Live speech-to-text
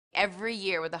Every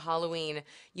year with the Halloween,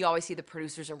 you always see the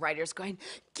producers and writers going,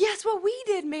 "Guess what we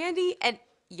did, Mandy?" And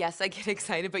yes, I get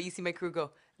excited, but you see my crew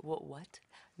go, What?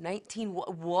 19?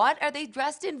 What are they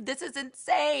dressed in? This is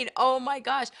insane. Oh my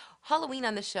gosh. Halloween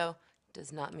on the show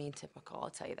does not mean typical, I'll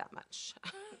tell you that much.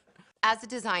 As a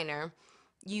designer,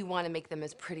 you want to make them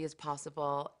as pretty as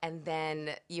possible, and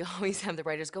then you always have the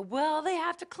writers go, well, they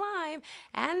have to climb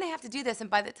and they have to do this, and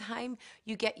by the time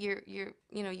you get your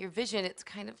vision, it's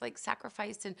kind of like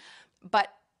sacrificed. And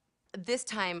but this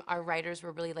time our writers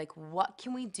were really like, what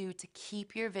can we do to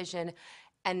keep your vision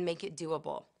and make it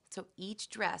doable? So each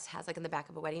dress has, like in the back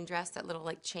of a wedding dress, that little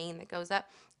like chain that goes up.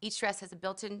 Each dress has a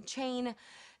built-in chain.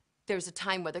 There's a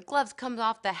time where the gloves come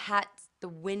off, the hats, the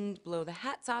wind blow the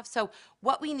hats off. So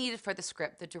what we needed for the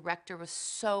script, the director was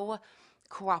so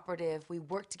cooperative. We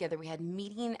worked together. We had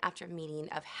meeting after meeting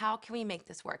of how can we make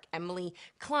this work. Emily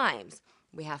climbs.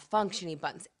 We have functioning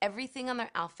buttons. Everything on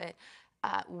their outfit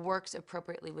works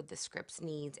appropriately with the script's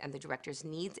needs and the director's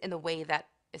needs in a way that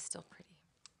is still pretty.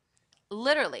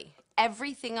 Literally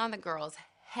everything on the girls,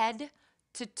 head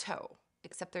to toe,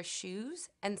 except their shoes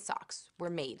and socks, were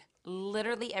made.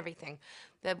 Literally everything.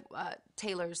 The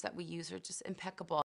tailors that we use are just impeccable.